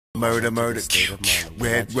Murder, murder,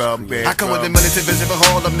 red rum, red I come with a militant vision for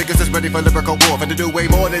all them niggas that's ready for lyrical war. And to do way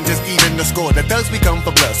more than just even the score. The thugs we come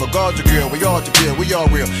for blood, so guard your grill. We all to kill, we all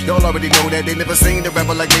real. Y'all already know that they never seen the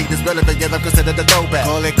rebel like me. This relevant, yet I'm considered the throwback.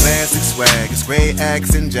 Call it classic swag, it's Gray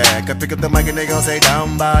Axe and Jack. I pick up the mic and they gon' say,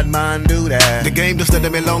 down bad man, do that. The game done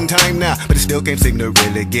studied me a long time now, but it still can't seem to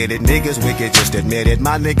really get it. Niggas wicked, just admit it.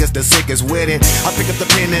 My niggas the sickest with it. I pick up the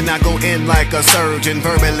pen and I go in like a surgeon.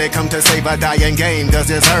 Verbally come to save a dying game,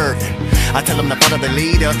 cause it's hurt. I tell them to follow the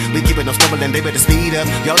leader. We keep it no stumbling, they better speed up.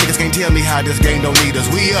 Y'all niggas can't tell me how this game don't need us.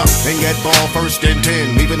 We up and get ball first and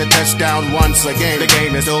 10. Leaving a touchdown once again. The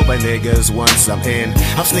game is over, niggas, once I'm in.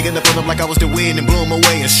 I'm sneaking up on them like I was the wind and blew them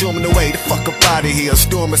away and show them the way. The fuck up out of here. A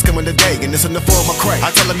storm is coming today and it's in the form of crack.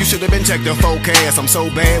 I tell them you should have been checked the forecast. I'm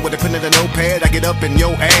so bad with a pen and a notepad, I get up in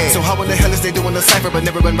your ass. So how in the hell is they doing the cipher but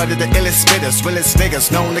never run by the illest spitters, realest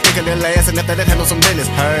niggas known to kick their last and after that handle some business.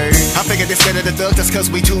 Hey, I figured they scared of the thugs, that's cause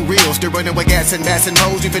we too real. Still running with gas and bass and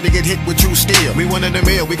hoes, we finna get hit with true steel. We one in the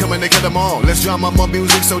mill, we coming to kill them all. Let's drum up more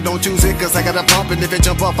music, so don't choose it, cause I got a pump and if it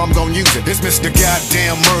jump off, I'm gon' use it. This Mr.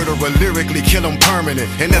 Goddamn Murderer, lyrically kill him permanent.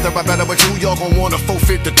 And after I battle with you, y'all gon' wanna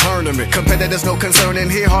forfeit the tournament. Competitors no concern in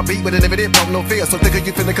here, heartbeat with a limited pump, no fear. So think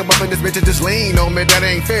you finna come up in this bitch and just lean on me, that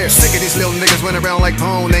ain't fair. Sick of these little niggas running around like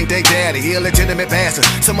Bone, ain't they daddy? Illegitimate bastards.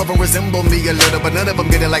 Some of them resemble me a little, but none of them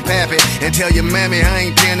get it like Pappy. And tell your mammy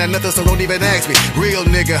I ain't paying nothing, so don't even ask me. Real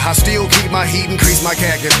nigga, I still keep my heat, increase my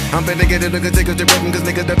cactus. I'm finna get it, niggas take us to rhythm, cause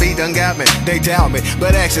niggas the beat done got me. They doubt me,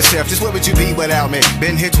 but ask yourself, just where would you be without me?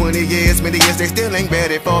 Been here 20 years, many years, they still ain't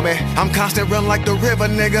ready for me. I'm constant run like the river,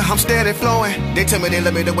 nigga, I'm steady flowing. They tell me they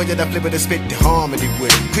love me the way that I flip it and spit the harmony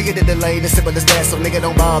with it. Created the lane, the simple as that, so nigga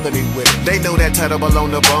don't bother me with it. They know that title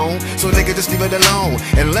belong to Bone, so nigga just leave it alone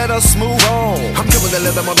and let us move on. I'm coming to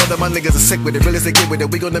let them all know that my niggas are sick with it, really sick with it.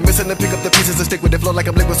 We gonna miss and pick up the pieces and stick with it. Flow like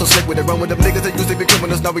I'm liquid, so slick with it. Run with them niggas that usually be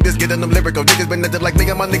criminals, now we just getting them lyrical. Niggas been nothing like me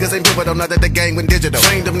and my niggas ain't pivotal, now that the gang went digital.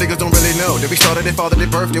 Shame them niggas don't really know that we started it, fathered it,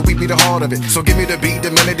 birthed it, we be the heart of it. So give me the beat,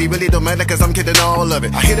 the melody really don't matter, cause I'm kidding all of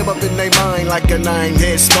it. I hit them up in their mind like a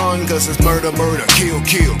 9-head stun, cause it's murder, murder, kill,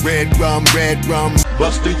 kill, red rum, red rum.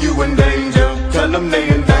 Buster, you in danger, tell them they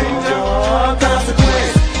in danger.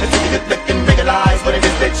 Consequence, until you get licked and realize what it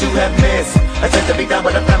is that you have missed. A sense to be done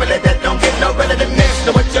with a family that don't get no relativeness.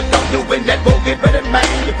 Know what you don't do when that won't get better, man.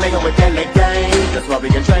 You play on with delicate games, that's why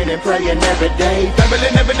we can train and praying every day. Family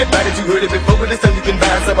never divided, you heard it before, but it's time you can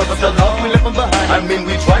buy. Some of us so long, we left them behind. I mean,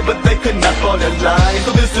 we tried, but they could not fall in line.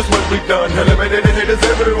 So this is what we done, elevated and haters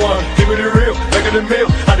everyone. Keep it real, make it a meal,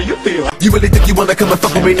 how do you feel? You really think you wanna come and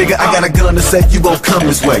fuck with me, nigga? I got a gun to say you won't come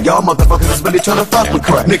this way. Y'all motherfuckers is really tryna fuck with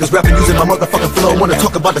crack. Niggas rapping using my motherfucking flow, wanna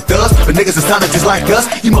talk about the thugs, but niggas is sounding just like us.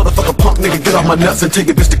 You motherfucker punk nigga, get off my nuts and take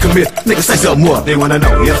your bitch to commit. Niggas say something more, they wanna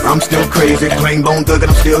know if I'm still crazy. Plain bone thug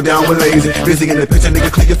and I'm still down with lazy. Busy in the picture,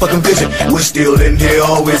 nigga, clear your fucking vision. We're still in here,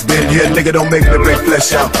 always been here. Nigga, don't make me break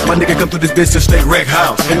flesh out. My nigga come through this bitch just stay wreck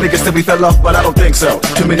house. And niggas said we fell off, but I don't think so.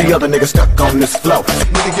 Too many other niggas stuck on this flow.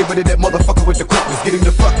 Nigga, get rid of that motherfucker with the quickness. Get him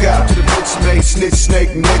the fuck out to the bitch made snitch snake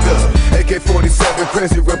nigga. AK-47,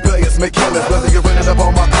 crazy rebellious, make killers. Whether you're running up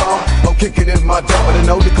on my car or kicking in my door. But I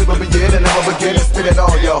know the clip of a year and I'ma begin to spit it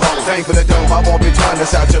all your hoes. Ain't for the dome, I won't be trying to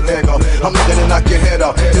shout your leg off. I'm looking to knock your head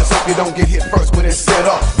off. Just hope you don't get hit first when it's set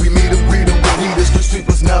off. We meet them, greet them, we need us. The street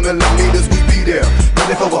was 9mm, we be there.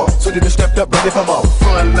 Ready for war, so they just stepped up, ready for more.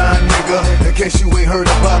 Front line nigga, in case you ain't heard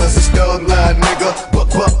about us, it's thug line nigga.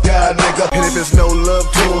 Buck guy nigga. And if it's no love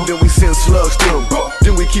to him, then we send slugs to him.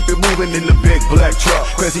 Then we keep it moving in the big black truck.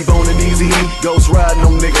 Krayzie Bone and Easy E, ghost riding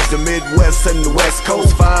on niggas. The Midwest and the West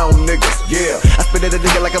Coast, found niggas, yeah. I spit at a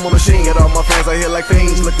nigga like I'm on a machine. Got all my fans out here like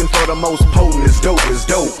fiends, looking for the most potent. It's dope, it's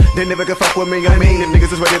dope. They never can fuck with me, I mean. If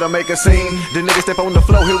niggas is ready to make a scene, the niggas step on the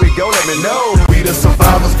floor, here we go, let me know. We the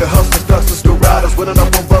survivors, the hustlers, dusters, the riders. Winning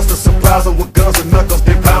up on busters, surprise them with guns and knuckles.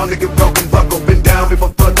 They bound to get broken, buckle. Been down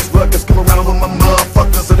before thuggers, ruggers. Come around with my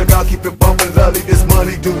motherfuckers, so the God keep it bumping. Lovely, this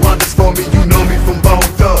money do wonders for me. You know me from Bone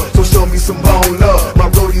Thug, so show me some bone love. My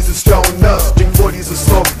roadies are strong nuts, drink 40s and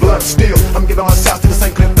smoke blood. Still, I'm giving my shots to the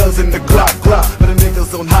St. Clip thugs in the Glock. But the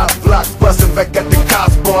niggas on hot blocks, busting back at the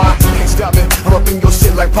cops, boy. Can't stop it, I'm up in your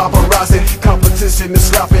shit like paparazzi. Competition is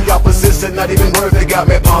sloppy, opposition not even worth it. Got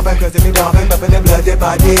me pumping, cause if you dumping, bumping them blood, they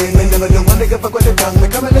body. And never do one nigga fuck with the tongue.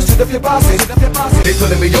 They coming to shoot up your bossy. They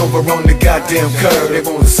pulling me over on the goddamn curb. They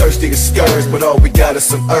wanna search the skirts, but all we got is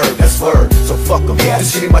some herb, that's word. So fuck them,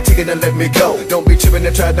 just give me my ticket and let me go. Don't be tripping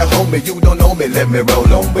and try to hold me, you don't know me, let me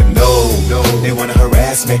roll on. But no, they wanna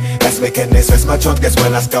harass me, that's making this, that's my trunk, that's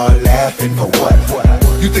when I start laughing. For what?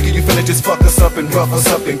 You thinking you finna just fuck us up and rough us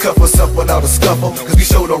up and cuff us up without a scuffle? Cause we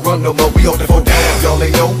sure don't run no more, we hold it for down. Y'all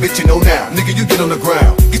ain't know, bitch, you know now. Nigga, you get on the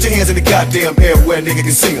ground. Get your hands in the goddamn air where a nigga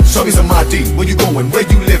can see 'em. Show me some ID, where you going, where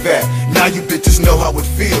you live at. Now you bitches know how it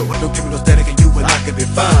feel. Don't give me no static and you and I can be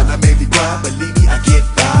fine. I may be quiet, believe me, I get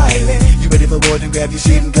violent. You ready for more than grab your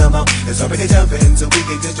shit and come on? It's already jumping, so we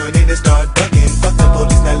can just join in and start bucking. Fuck the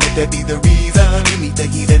police, now let that be the reason. Give me the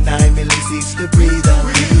heat and 9mm to breathe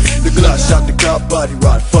on. The Glock shot the cop, body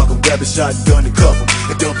rod, fuck him, grab a shotgun and cuff him.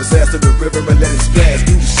 And dump his ass to the river and let it splash.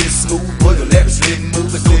 Do the shit smooth, boy, you'll let it slip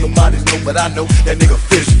move. And nobody know, but I know that nigga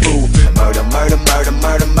fish fool. Murder, murder, murder,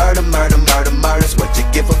 murder, murder, murder, murder, murder's what you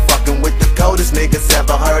get for fucking with the coldest niggas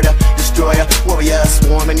ever heard of. Destroyer, warrior,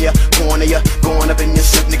 swarming ya, corner ya, going up in your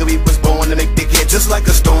shit, nigga. We was born to make big hits, just like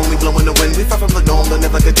a storm. We blowing the wind, we far from the norm, don't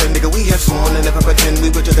never contend, nigga. We have sworn to never pretend we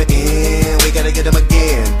were to the end. We gotta get them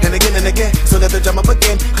again, and again, so that they jump up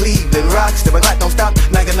again. Cleveland rocks, the Glock don't stop,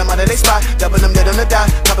 knocking them out of they spot, dubbing them dead on the dot,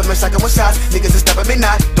 popping my shotgun with shots. Niggas is stopping me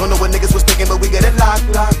not, don't know what niggas was thinking, but we get it locked.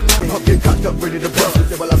 Pump get cocked up, ready to bust.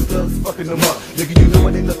 While I'm slugs fucking them up. Nigga, you know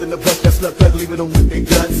it ain't nothing to bust. That slug plug, leaving them with their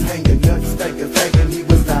guts hanging, nuts stinking, thinking he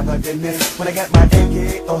was liver than this. When I got my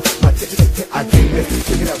AK off, my I can't miss.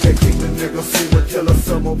 Check it out, that king, the nigga, see what killer,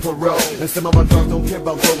 some on parole. And some of my dogs don't care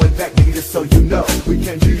about going back, nigga, just so you know. We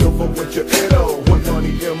can't do your phone with your edo. One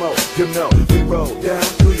money MO, you know. We roll down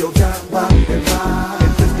through your time, wild and wild.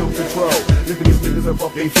 And just don't control. Living these niggas up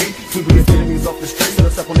off their feet. Sweeping these enemies off the street. Set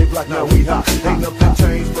us up on their block, now we hot. Ain't nothing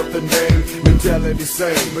changed but the name. Mentality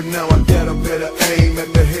same. But now I got a better aim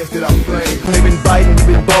at the heads that I flame. They been biting, they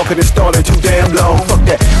been balking, it started too damn long. Fuck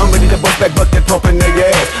that, I'm ready to bust back, but they're pumping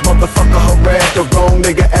their ass. Motherfucker harass the wrong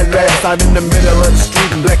nigga at last. I'm in the middle of the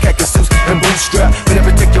street in black khaki suits and bootstrap. But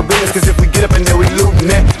never take your business, cause if we get up in there, we lootin'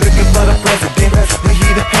 that. Looking for the president, we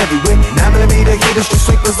heat a heavyweight. 9mm hitters, the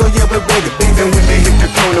sweepers, oh yeah, we're ready. And when they hit the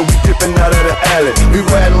corner, we dipping out of the alley. We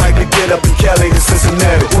riding like a get up in Cali to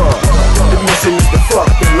Cincinnati. The mission is the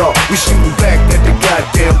fucking law. We shooting back at the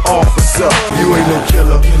goddamn officer. You ain't no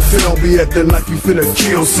killer, so don't be acting like you finna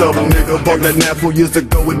kill something, nigga. Bought that nap 4 years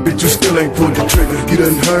ago and bitch, you still ain't pulled the trigger. You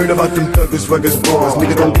done heard about them thuggish, rugged boys.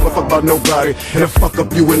 Nigga don't give a fuck about nobody, and I fuck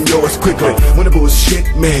up you and yours quickly. When the bullshit,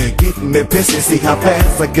 man, getting that pissy. See how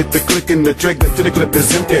fast I get the clicking the trigger till the clip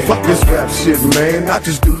is empty. Fuck this rap shit, man. I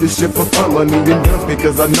just do this shit for fun, money and guns,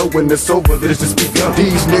 because I know when it's over, that it's just begun.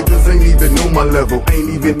 These niggas ain't even on my level, ain't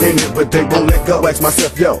even in it, but they won't let go. Ask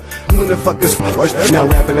myself, yo, who the fuck is first? Now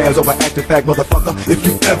rapping ass over acting fact, motherfucker. If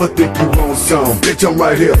you ever think you want some, bitch, I'm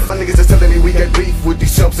right here. My niggas just telling me we got beef with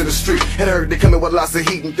these chumps in the street, and I heard they coming with lots of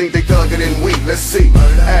heat and think they thugger than we. Let's see.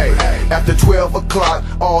 Hey, after 12 o'clock,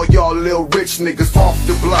 all y'all little rich niggas off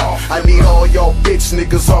the block. I need all y'all bitch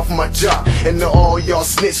niggas off my job, and all y'all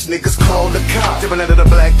snitch niggas call the cops. Dipping into the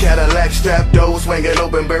black Cadillac, strap doors, swinging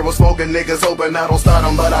open barrel, smoking niggas open. I don't start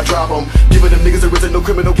them, but I drop them. Giving them niggas original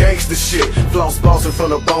criminal gangster shit. Floss boss in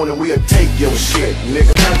front of bone, and we'll take your shit,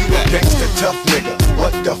 nigga. Now you a gangster tough nigga.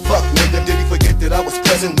 What the fuck, nigga? Did he forget that I was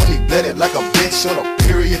present when he bled it like a bitch on a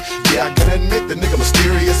period? Yeah, I gotta admit the nigga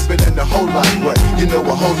mysterious. Been in the whole life, what? You know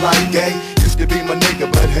a whole lot gay. Used to be my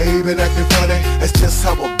nigga, but hey, been acting funny. That's just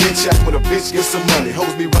how a bitch act when a bitch gets some money.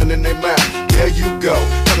 Hoes be running their mouth. There you go.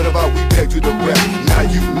 Talking about we peg to the rep. Now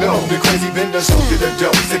you know the crazy vendor show to the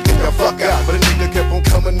dope. Said get the fuck out, but a nigga kept on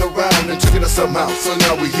coming around and tricking us somehow. So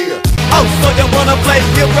now we here. Oh, so you wanna play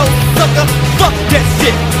hero, sucker? Fuck that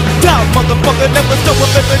shit. Down, motherfucker, never show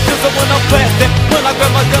up in the jizzle when I'm blasting. When I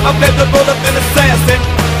grab my gun, I'm ready to roll up an assassin.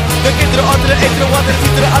 The K to the R to the A to the Y to the C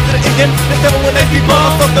to the I to the Indian. The 718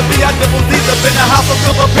 motherfucker, B.I.G up in the house, I'm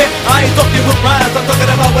come up in. I ain't talking with rhymes, I'm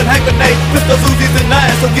talking about with hand grenades, pistols, Uzis, and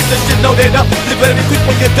nines. So get this shit loaded up. You better be quick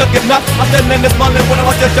when you're ducking up. I'm standing in this morning when I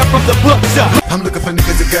watch that jump from the bookshop. I'm looking for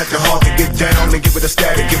niggas that got the heart to get down and give it a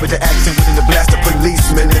static, give it the action within the blast of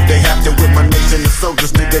policemen. If they have to with my nation, the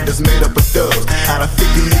soldiers, nigga, that's made up of thugs. Out of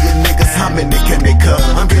 50 million niggas, how many can they cut?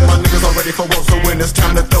 I'm getting my niggas all ready for war, so when it's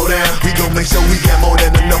time to throw down, we gon' make sure we got more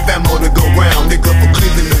than enough ammo to go round. Nigga from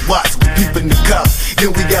Cleveland to Watts, we peeping the cops.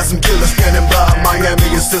 Then we got some killers standing by Miami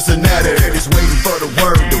and Cincinnati. They're just waiting for the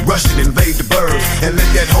word to rush and invade the birds and let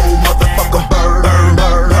that whole motherfucker burn, burn,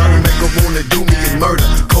 burn, burn. Make them wanna do me in murder,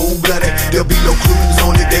 cold-blooded. There'll be no clues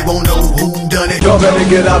on it, they won't know who done it. Y'all better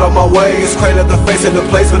get out of my way. It's crazy at the face in the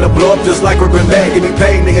place finna blow up just like a grenade. Give me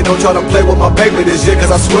pain, nigga, don't try to play with my paper this year, cause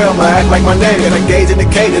I swear I'ma act like my name. And engage in the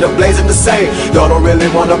cage, the blazing the same. Y'all don't really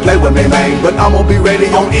wanna play with me, man, but I'm gonna be ready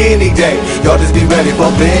on any day. Y'all just be ready for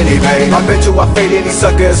plenty, man. I bet you I fade any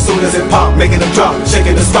sucker as soon as it pop, making them drop,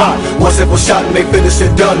 shaking the spot. One simple shot and they finish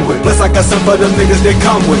it done with. Plus I got some for them niggas they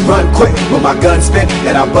come with. Run quick with my gun spit,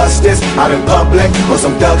 and I bust this out in public or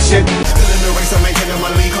some duck shit. Still in the race, I'm making my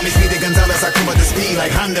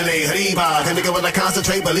like handle, riba. A nigga with a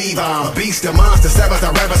concentrate, believe I'm a beast, a monster. Sabbath,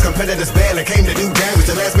 our rappers, competitors barely came to do damage.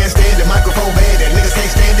 The last man standing, microphone bandit. Niggas can't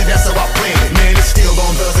stand it, that's how I planned it. Man, it's still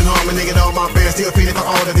gon' buzz and harm, and nigga, all my fans still feeding for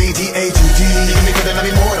all the VGHUG. Nigga, then I'm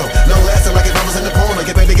immortal. No lasting like if I was in the porno.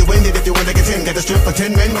 Get ready to get winded if you want to contend. Got the strength for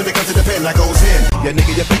 10 men when it comes to the pen like old 10. Yeah,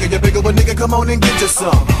 nigga, you're bigger, but nigga, come on and get you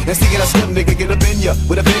some. And seeing a slim nigga, get up in ya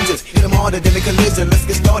with a vengeance. Hit him harder than a collision. Let's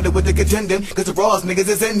get started with the contending, cause the Raws niggas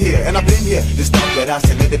is in here, and I've been here. Just thought that I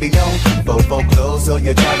should let it be known. Fofo close, so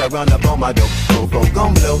you try to run up on my dough. Fofo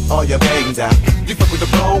gon' blow all your brains out. You fuck with the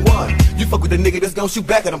wrong one. You fuck with the nigga that's gon' shoot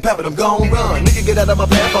back at him, pap at him, gon' run. Nigga, get out of my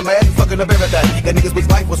path, I'm mad, fucking up everything. That niggas with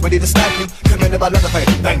life was ready to snipe you. Come in about nothing,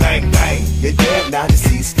 bang, bang, bang. You're dead now,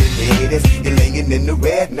 deceased in haters. You're laying in the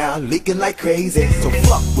red now, leaking like crazy. So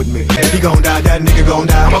fuck with me. He gon' die, that nigga gon'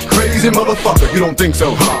 die. I'm a crazy motherfucker, you don't think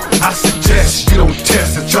so, huh? I suggest you don't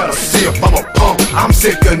test and try to see if I'm a punk. I'm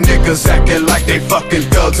sick of niggas acting like they fucking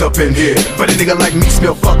thugs up in here. But a nigga like me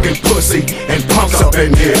smell fucking pussy and punks up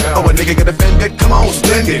in here. Oh, a nigga get offended? Come on,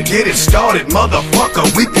 splendid. Get it started, motherfucker,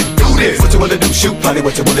 we can do this. What you wanna do? Shoot, probably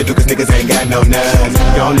what you wanna do, cause niggas ain't got no nuts.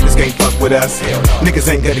 Y'all niggas can't fuck with us. Niggas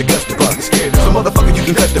ain't got the guts to fuck. So motherfucker, you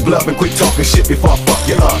can cut the bluff and quit talking shit before I fuck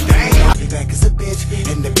you up. Damn. Be back as a bitch,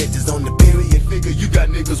 and the bitch is on the period. Figure you got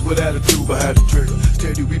niggas with attitude behind the trigger.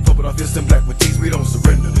 Steady, we pumping off fists and black with teeth, we don't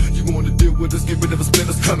surrender. You wanna deal with us, get rid of us, split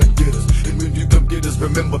us, come and get us. And when you come get us,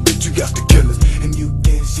 remember, bitch, you got to kill us. And you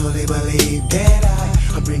can surely believe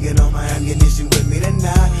that I'm bringing all my ammunition with me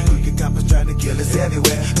tonight. Crooked coppers trying to kill us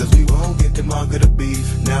everywhere, cause we won't get the mark of the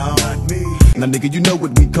beast. No, not me. Now nigga, you know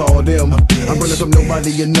what we call them. I'm running from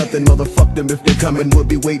nobody or nothing, motherfuck them if they're coming. We'll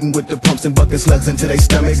be waiting with the pumps and bucket slugs into their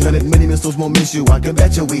stomachs. 100 mini missiles won't miss you, I can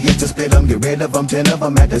bet you we hit to split them. Get rid of them, 10 of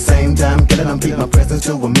them at the same time. Killing them, keep my presence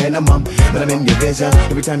to a minimum. But I'm in your vision,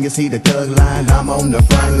 every time you see the thug line, I'm on the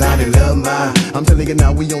front line and love mine. I'm telling you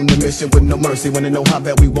now, we on the mission with no mercy. Wanna know how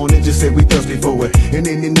bad we want it, just say we thirsty for it. And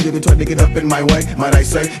any nigga that try to get up in my way, might I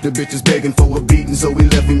say, the bitch is begging for a beating, so we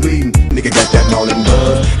left him bleeding. Nigga got that morning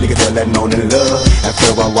buzz, nigga tell that morning love.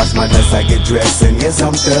 After I wash my nuts, I get dressed, and yes,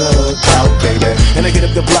 I'm thugged out, baby. And I get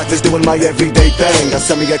up the block, just doing my everyday thing. I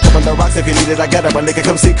send me a couple of rocks if you need it, I got it, my nigga,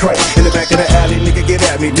 come see Cray. In the back of the alley, nigga, get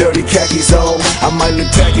at me, dirty khakis on. I might look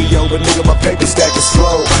tacky, yo, but nigga, my paper stack is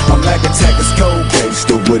slow. My Mac attack is cold, babe,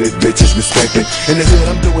 still with it, bitches respect it. In the hood,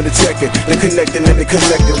 I'm doing the checking, the connecting and the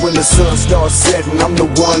collecting. When the sun starts setting, I'm the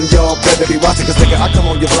one y'all better be watching, cause nigga, I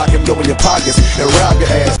come on your block and go in your pockets and rob your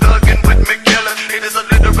ass. Thuggin' with McKellen, it is a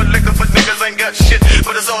literal liquor for niggas ain't got shit.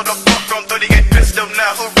 But it's all the fuck from 38 pistol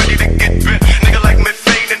now, who ready to get bit? Nigga like me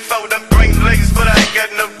fading for them green lays, but I ain't got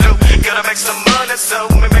no dough. Gotta make some money, so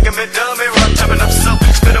me making me dummy, rock chopping up so.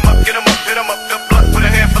 Spit 'em up, get 'em up, hit 'em up the block with a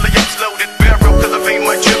handful of yachts loaded barrel. Cause I ain't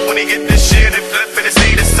my trip when he get this shit, they flip it and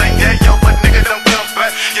say the same. Yeah, yo, but nigga don't come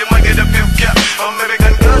back, you might get a few cap. Or maybe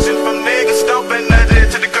concussion from niggas stomping that head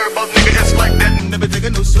to the curb, both nigga, it's like that. Never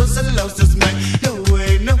taking no shots and losses, man. No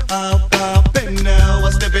way, no how, and now I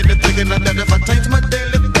step in the thinking like that if I change my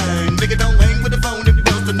daily thing. Nigga don't hang with the phone and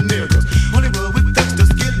bust the niggas. Only roll with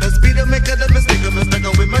textures, killers, beat them, make a mistake,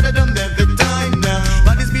 we murder them every time now.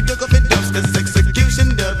 Bodies be dug up in dumpsters,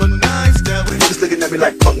 execution, double nine step. Just looking at me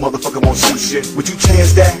like punk motherfucker won't shoot shit. Would you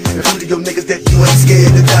chance that? If one of your niggas that you ain't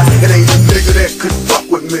scared to die, it ain't a nigga that could fuck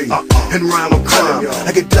with me and rhyme or crime.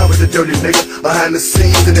 I get down with the dirty nigga behind the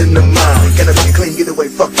scenes and in the mind. Gotta make it clean, get away,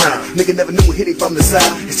 fuck time. Nigga never knew what hit him from the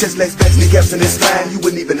side. It's just legs, backs, kneecaps, and his spine. You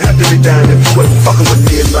wouldn't even have to be down if you wasn't fucking with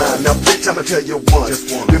me in mine. Now bitch, I'ma tell you once.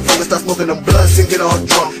 Before I start smoking them blunts and get all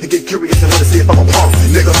drunk and get curious and wanna see if I'm a punk.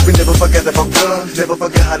 Nigga, we never forget if I'm done. Never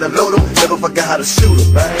forget how to load 'em, never forget how to shoot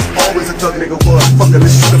 'em, man. Always a thug nigga was fucking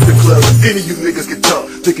and shoot up the club. If any of you niggas get tough,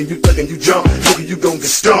 thinking you thuggin', you jump, thinking you gon' get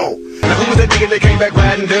stoned. Now who was that nigga that came back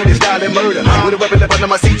riding dirty, style and murder? With a weapon up under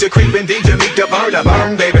my seat, you creeping, DJ, meet the burner.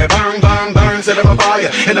 Burn, baby, burn, burn, burn, set up a fire.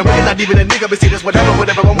 And I'm really not even a nigga, but see this whatever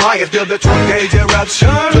I'm wired. Feel the trunk gauge eruption.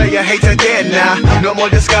 Player hate to dead now, no more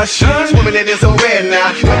discussion. Swimming in this red now.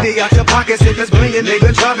 Empty out your pockets if it's blingin',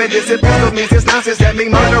 nigga, drop it. This pistol means it's nonsense, that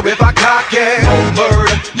mean murder if I cock it.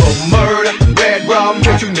 Oh murder, red rum.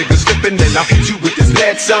 Catch you niggas slipping, then I'll hit you with this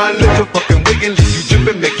lead, son. Lift your fucking wig and leave you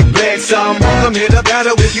dripping, make you bleed some. Come here to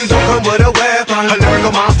battle if you don't come with a weapon. A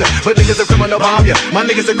lyrical monster, but niggas a criminal bomb ya. My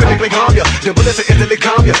niggas are critically harm ya. The bullets are instantly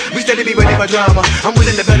calm ya. We steady be ready for drama. I'm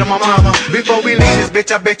willing to bet on my mama. Before we leave this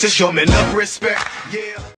bitch, I bet you show me enough respect. Yeah.